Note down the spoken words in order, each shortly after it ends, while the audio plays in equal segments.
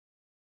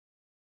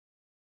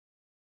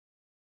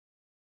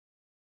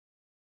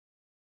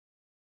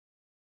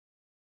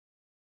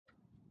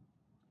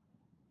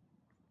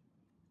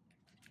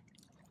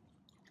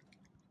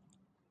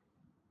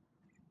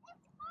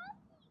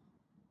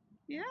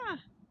Yeah.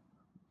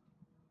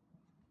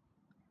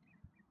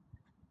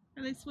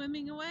 Are they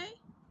swimming away?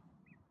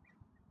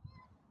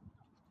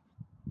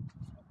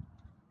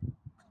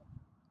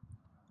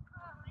 Oh,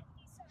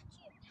 he's so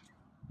cute.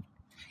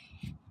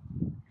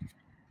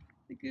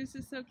 The goose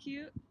is so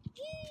cute.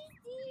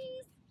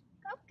 Geese.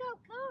 Go, go,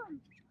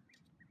 come.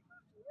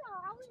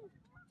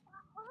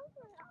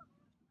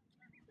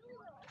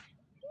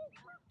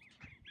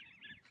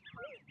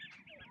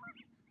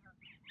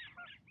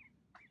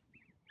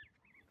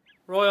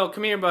 Royal,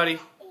 come here, buddy.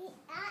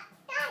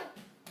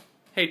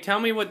 Hey, tell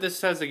me what this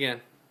says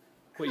again.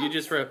 What you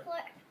just wrote.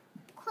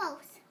 Close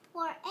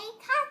for a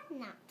cat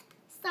nap.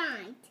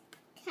 Signed,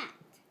 cat.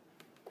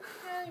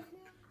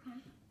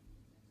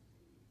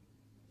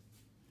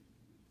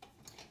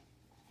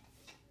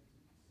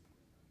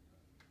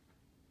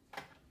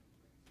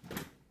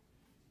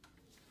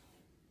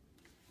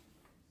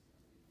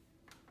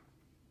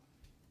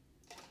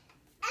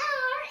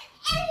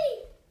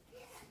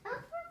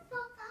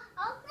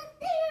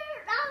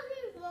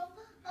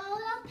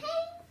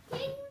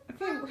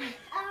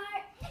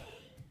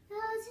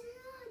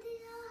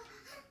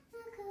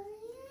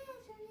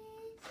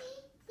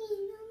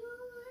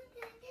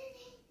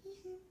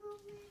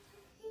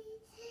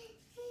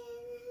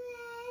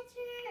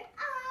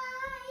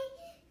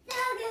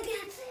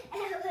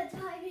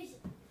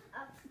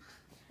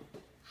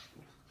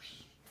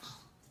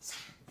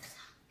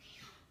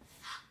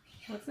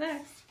 What's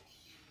next?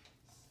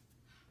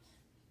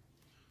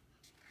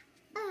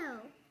 Oh,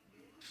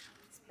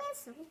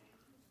 special.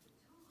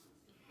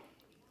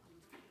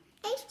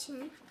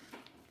 H-N.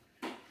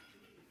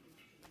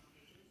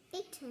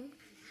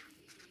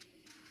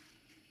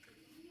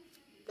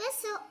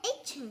 Special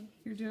H-N.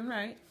 You're doing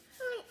right.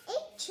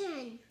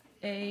 H-N.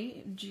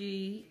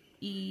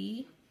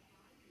 A-G-E.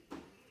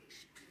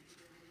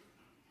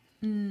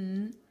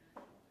 And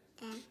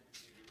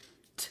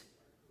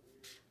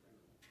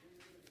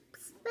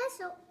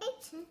special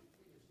H-N.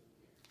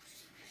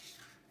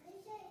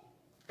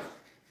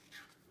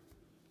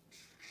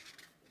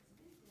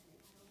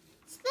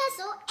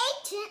 Special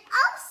H-N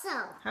also.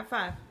 High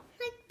five. I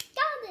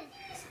got it.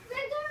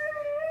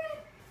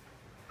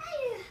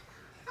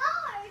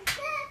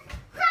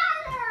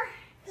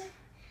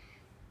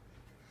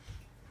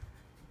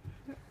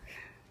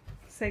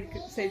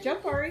 Say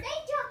jump, Ari. They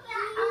jump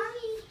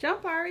at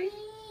Jump, Ari.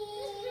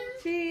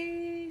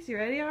 Jeez. You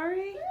ready,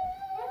 Ari?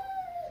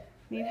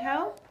 Need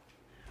help?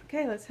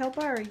 Okay, let's help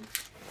Ari.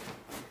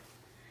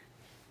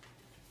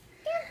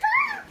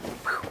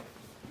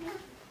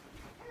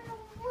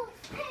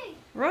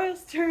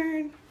 Royal's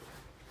turn.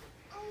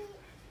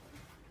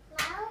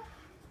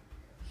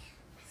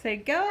 Say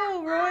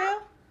go,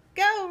 Royal.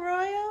 Go,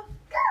 Royal.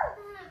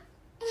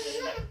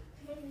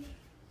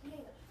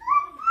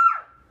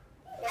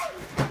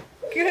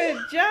 Good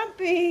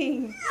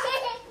jumping.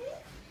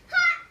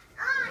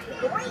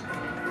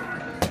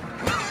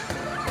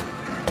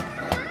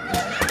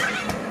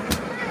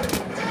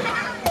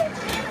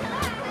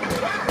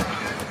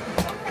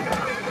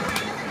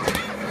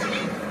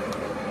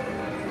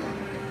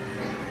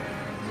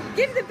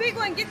 Get the big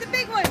one. Get the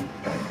big one.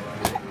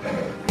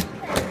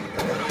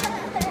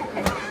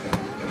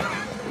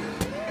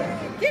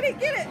 Get it.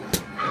 Get it.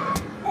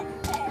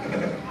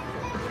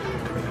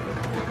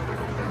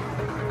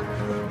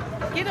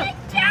 Get him. Good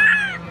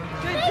job!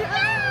 Good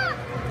job.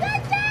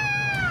 Good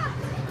job!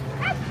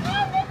 That's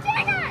all the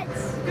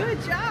tickets! Good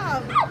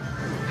job.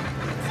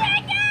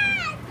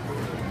 Tickets!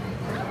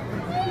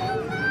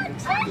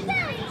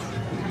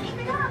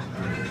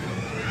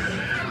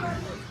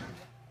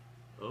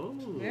 Oh.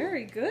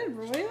 Very good,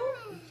 Royal.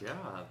 Good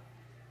job.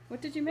 What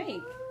did you make?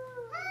 See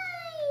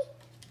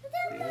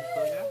this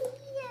little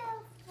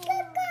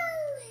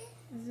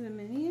Is it a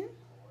minion?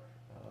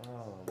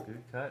 Oh,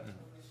 good cutting.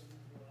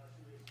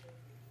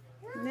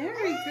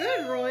 Very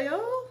good,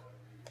 Royal.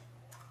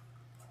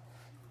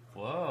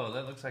 Whoa,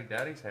 that looks like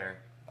Daddy's hair.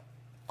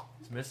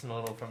 It's missing a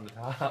little from the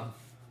top.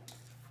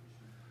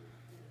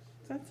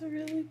 That's a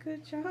really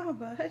good job,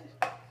 bud.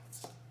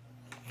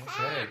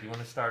 Okay, do you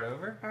want to start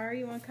over? Ari,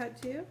 you want to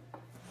cut too?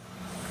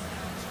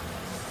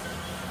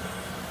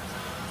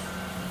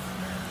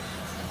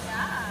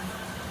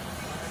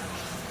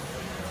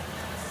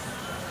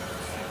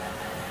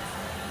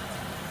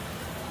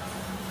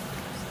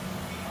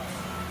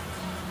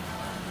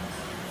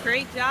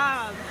 Great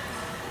job.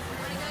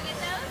 Want to go get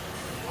those?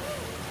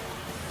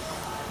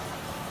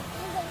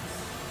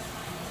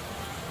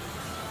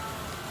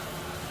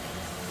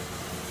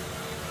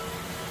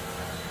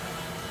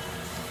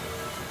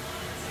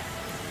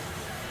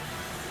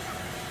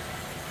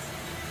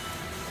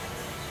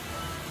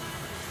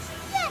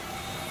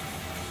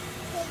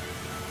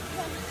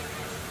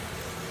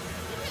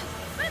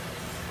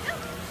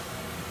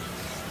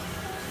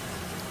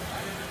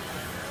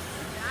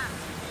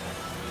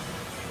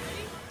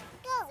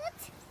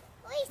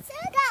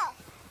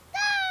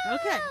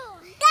 Okay.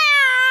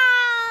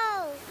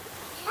 Go!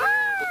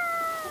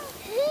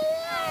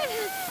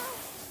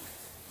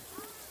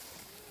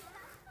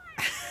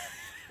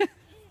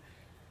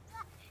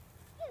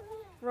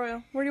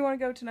 Royal, where do you want want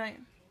to go tonight?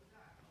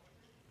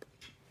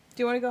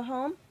 Do you want to go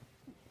home?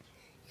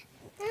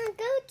 I'll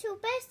go to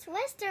Best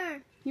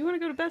Western. You want to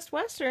go to Best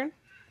Western?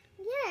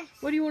 Yes.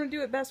 What do you want to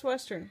do at Best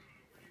Western?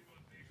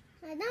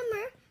 My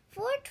number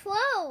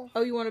 412.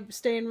 Oh, you want to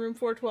stay in room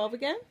 412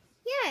 again?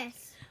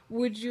 Yes.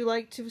 Would you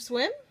like to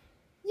swim?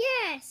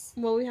 Yes.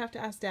 Well, we have to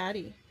ask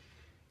Daddy.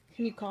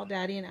 Can you call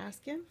Daddy and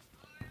ask him?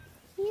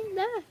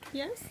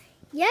 Yes?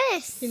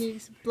 Yes. Can you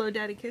blow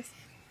Daddy a kiss?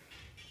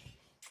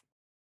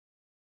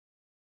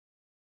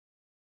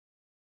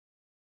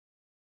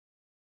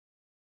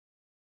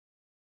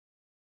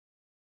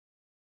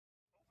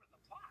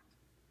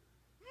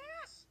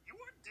 Yes, you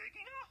are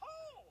digging a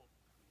hole.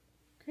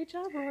 Great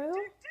job, Royal.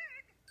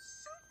 Dig.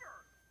 Super.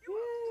 You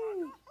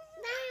have dug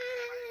a hole.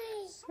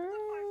 Nice.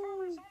 Something my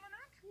father's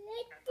almanac.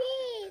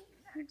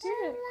 You did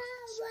it.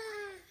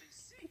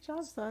 Good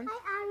job, son. Hi,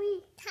 Ari.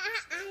 Hi,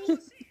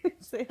 Ari.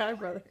 Say hi,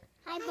 brother.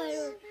 Hi,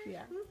 brother.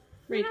 Yeah.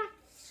 Read.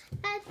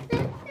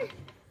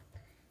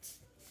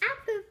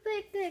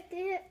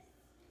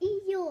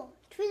 EU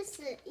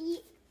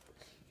 21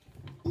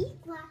一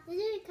挂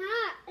日卡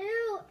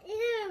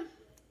LM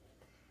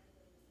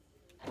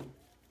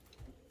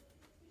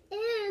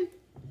M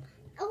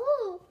O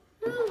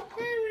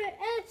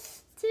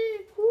S T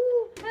U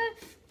F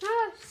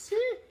S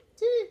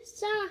T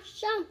Sa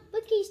Sham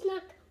Bucky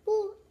Snack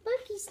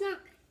Bucky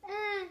Snack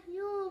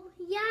Yo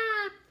Ya.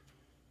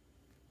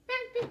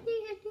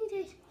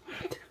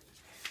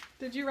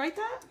 Did you write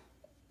that?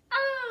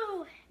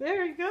 Oh.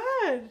 Very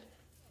good.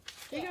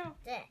 Here you go.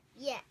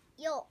 Yeah.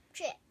 Yo.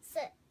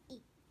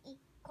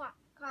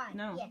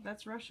 No,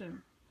 that's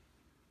Russian.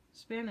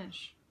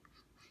 Spanish.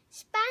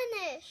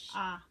 Spanish.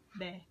 A,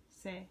 B,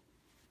 C. A,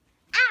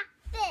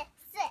 B,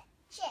 C,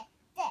 C,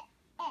 D, E,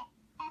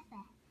 F,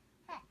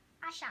 G,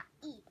 H, I,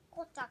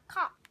 J,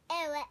 K,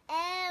 L,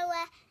 L,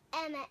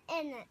 M,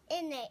 N,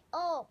 N,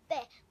 O, P,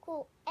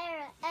 Q,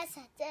 R, S,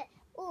 T,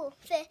 U,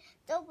 V,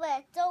 W,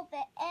 X,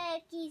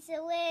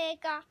 Y,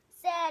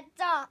 Z.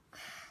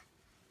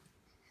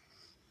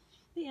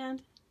 The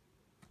end.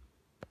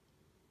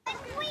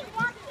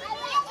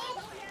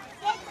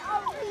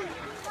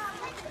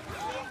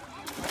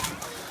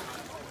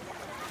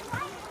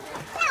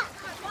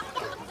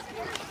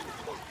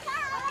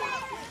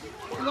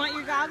 You want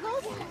your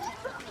goggles?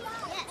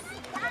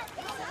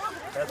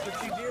 That's what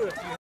you do if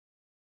you.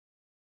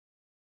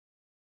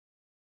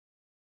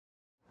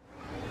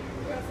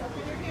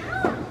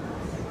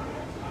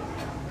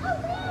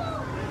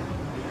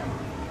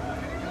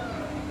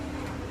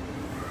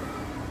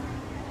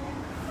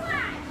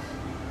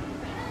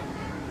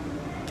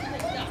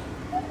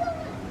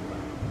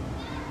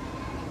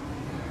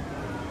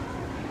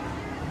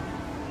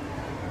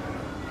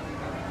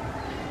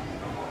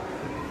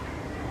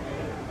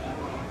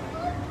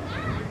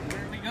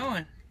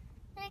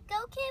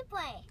 Go Kid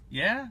Play.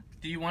 Yeah?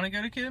 Do you want to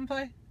go to Kid and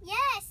Play?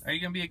 Yes. Are you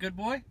going to be a good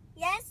boy?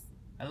 Yes.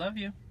 I love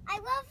you. I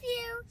love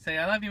you. Say,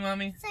 I love you,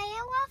 Mommy. Say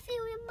I love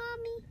you,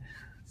 Mommy.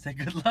 Say,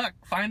 good luck.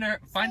 Find a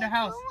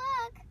house. Good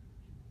luck.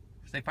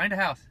 Say, find a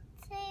house.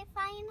 Say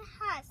find a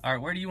house. All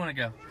right, where do you want to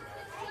go?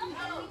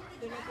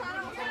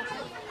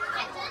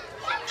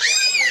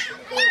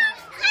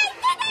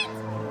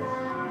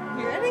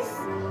 You ready?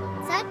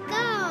 Set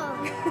go.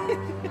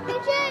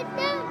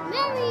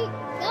 Mary,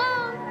 go.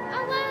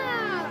 Oh,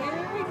 wow.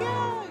 Here we go.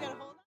 Gotta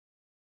hold on.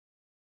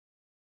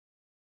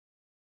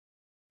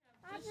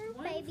 Other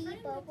baby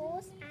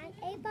bubbles and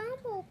a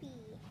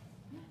bumblebee.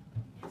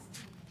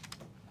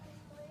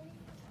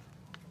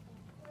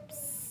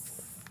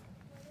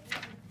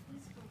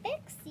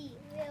 Pixie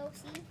will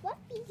see what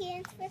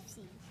begins with C.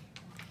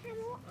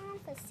 Camel on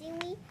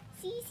facility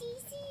C.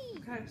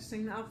 Okay,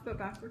 sing the alphabet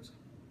backwards.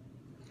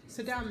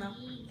 Sit down though.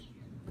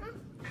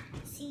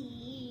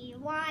 C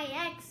Y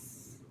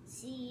X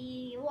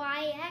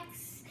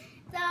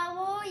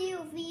W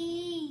V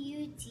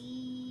U T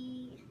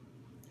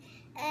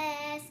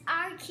S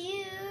R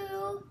Q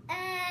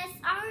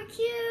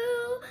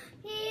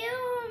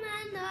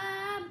human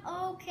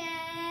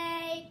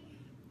okay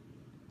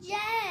J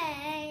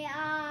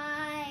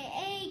I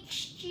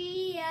H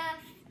G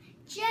F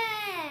J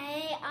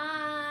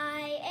I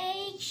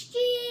H G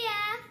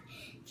F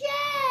J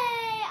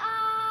I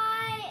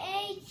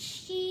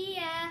H G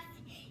F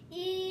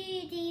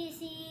E D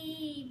C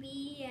B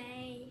A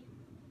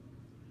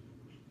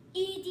E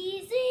D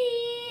C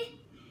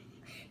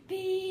B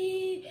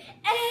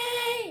A.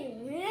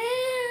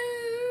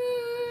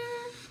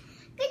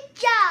 Good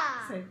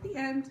job. Say the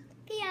end.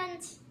 The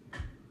end.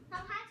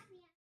 Now pass me.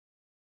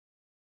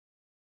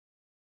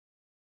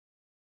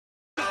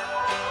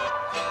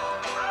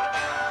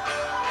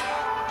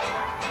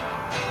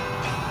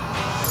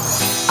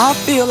 I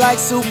feel like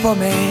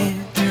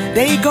Superman,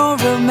 they gon'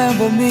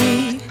 remember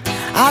me.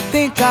 I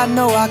think I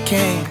know I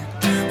can.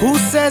 Who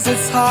says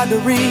it's hard to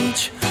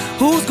reach?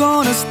 Who's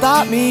gonna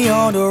stop me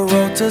on the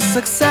road to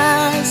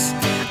success?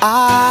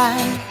 I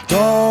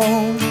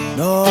don't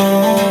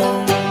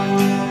know.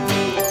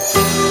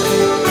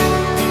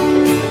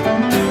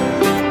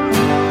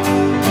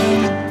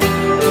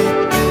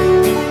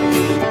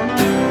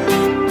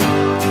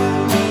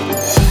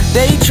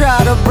 They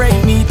try to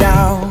break me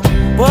down,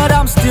 but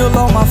I'm still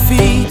on my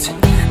feet.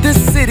 This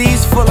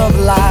city's full of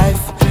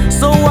life,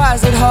 so why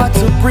is it hard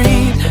to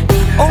breathe?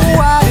 Oh,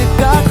 why did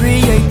God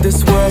create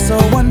this world so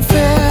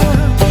unfair?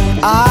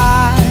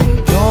 I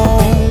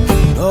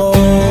don't know.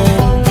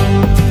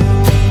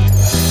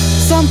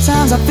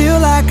 Sometimes I feel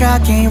like I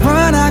can't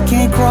run, I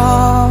can't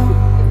crawl,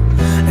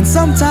 and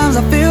sometimes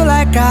I feel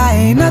like I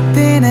ain't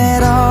nothing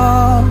at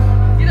all.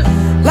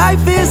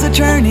 Life is a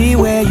journey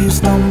where you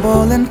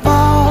stumble and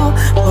fall,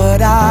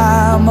 but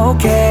I'm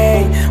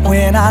okay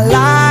when I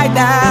lie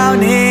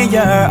down in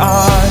your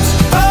arms.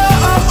 Oh,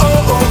 oh,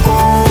 oh, oh,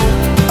 oh.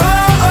 Oh,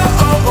 oh,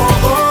 oh,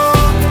 oh, oh.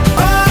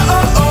 Oh,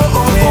 oh, oh,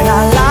 oh. When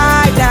I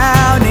lie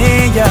down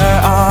in your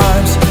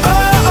arms. Oh,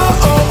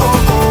 oh, oh,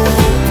 oh, oh.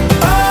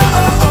 Oh,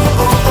 oh,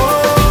 oh, oh, oh.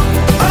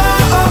 Oh,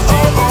 oh,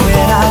 oh, oh.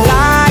 When I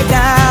lie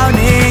down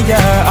in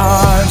your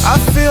arms. I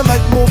feel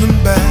like moving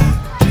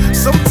back.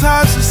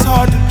 Sometimes it's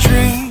hard to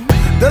dream.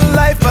 The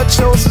life I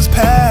chose is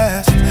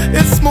past.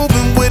 It's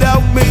moving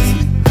without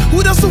me.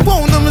 Who doesn't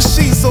want a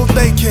machine so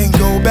they can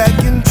go back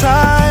in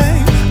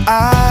time?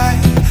 I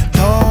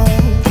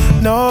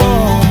don't know.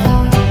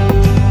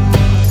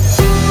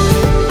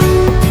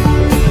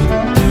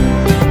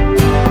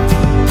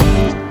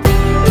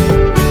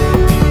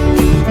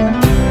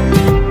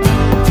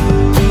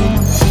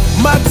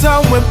 My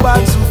time went by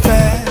too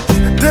fast.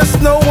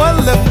 There's no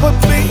one left but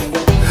me.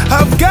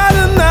 I've got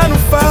a 9 to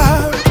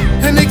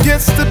 5, and it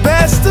gets the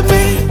best of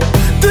me.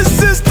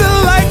 This is the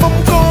life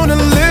I'm gonna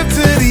live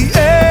to the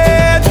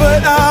end,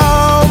 but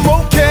I'm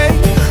okay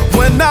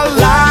when I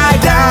lie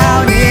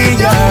down in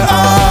your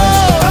arms.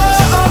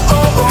 Oh, oh,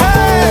 oh, oh,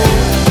 hey.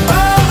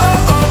 Oh,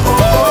 oh, oh,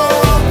 oh, oh.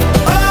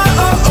 Oh,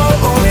 oh,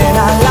 oh, oh. When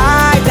I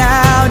lie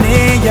down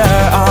in your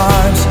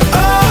arms.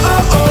 Oh,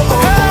 oh, oh,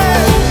 oh,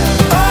 hey.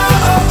 Oh,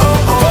 oh,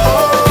 oh, oh,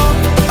 oh.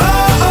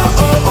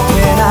 Oh, oh, oh.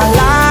 When I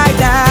lie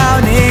down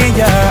in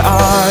your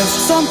arms.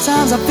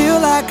 Sometimes I feel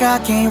like I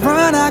can't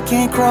run, I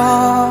can't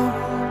crawl,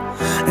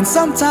 and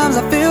sometimes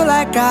I feel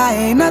like I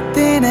ain't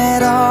nothing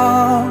at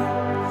all.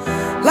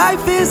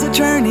 Life is a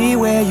journey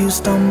where you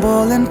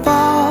stumble and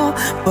fall,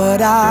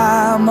 but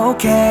I'm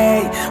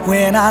okay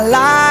when I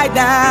lie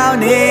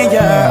down in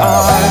your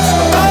arms.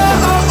 Oh,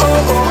 oh,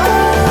 oh,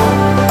 oh.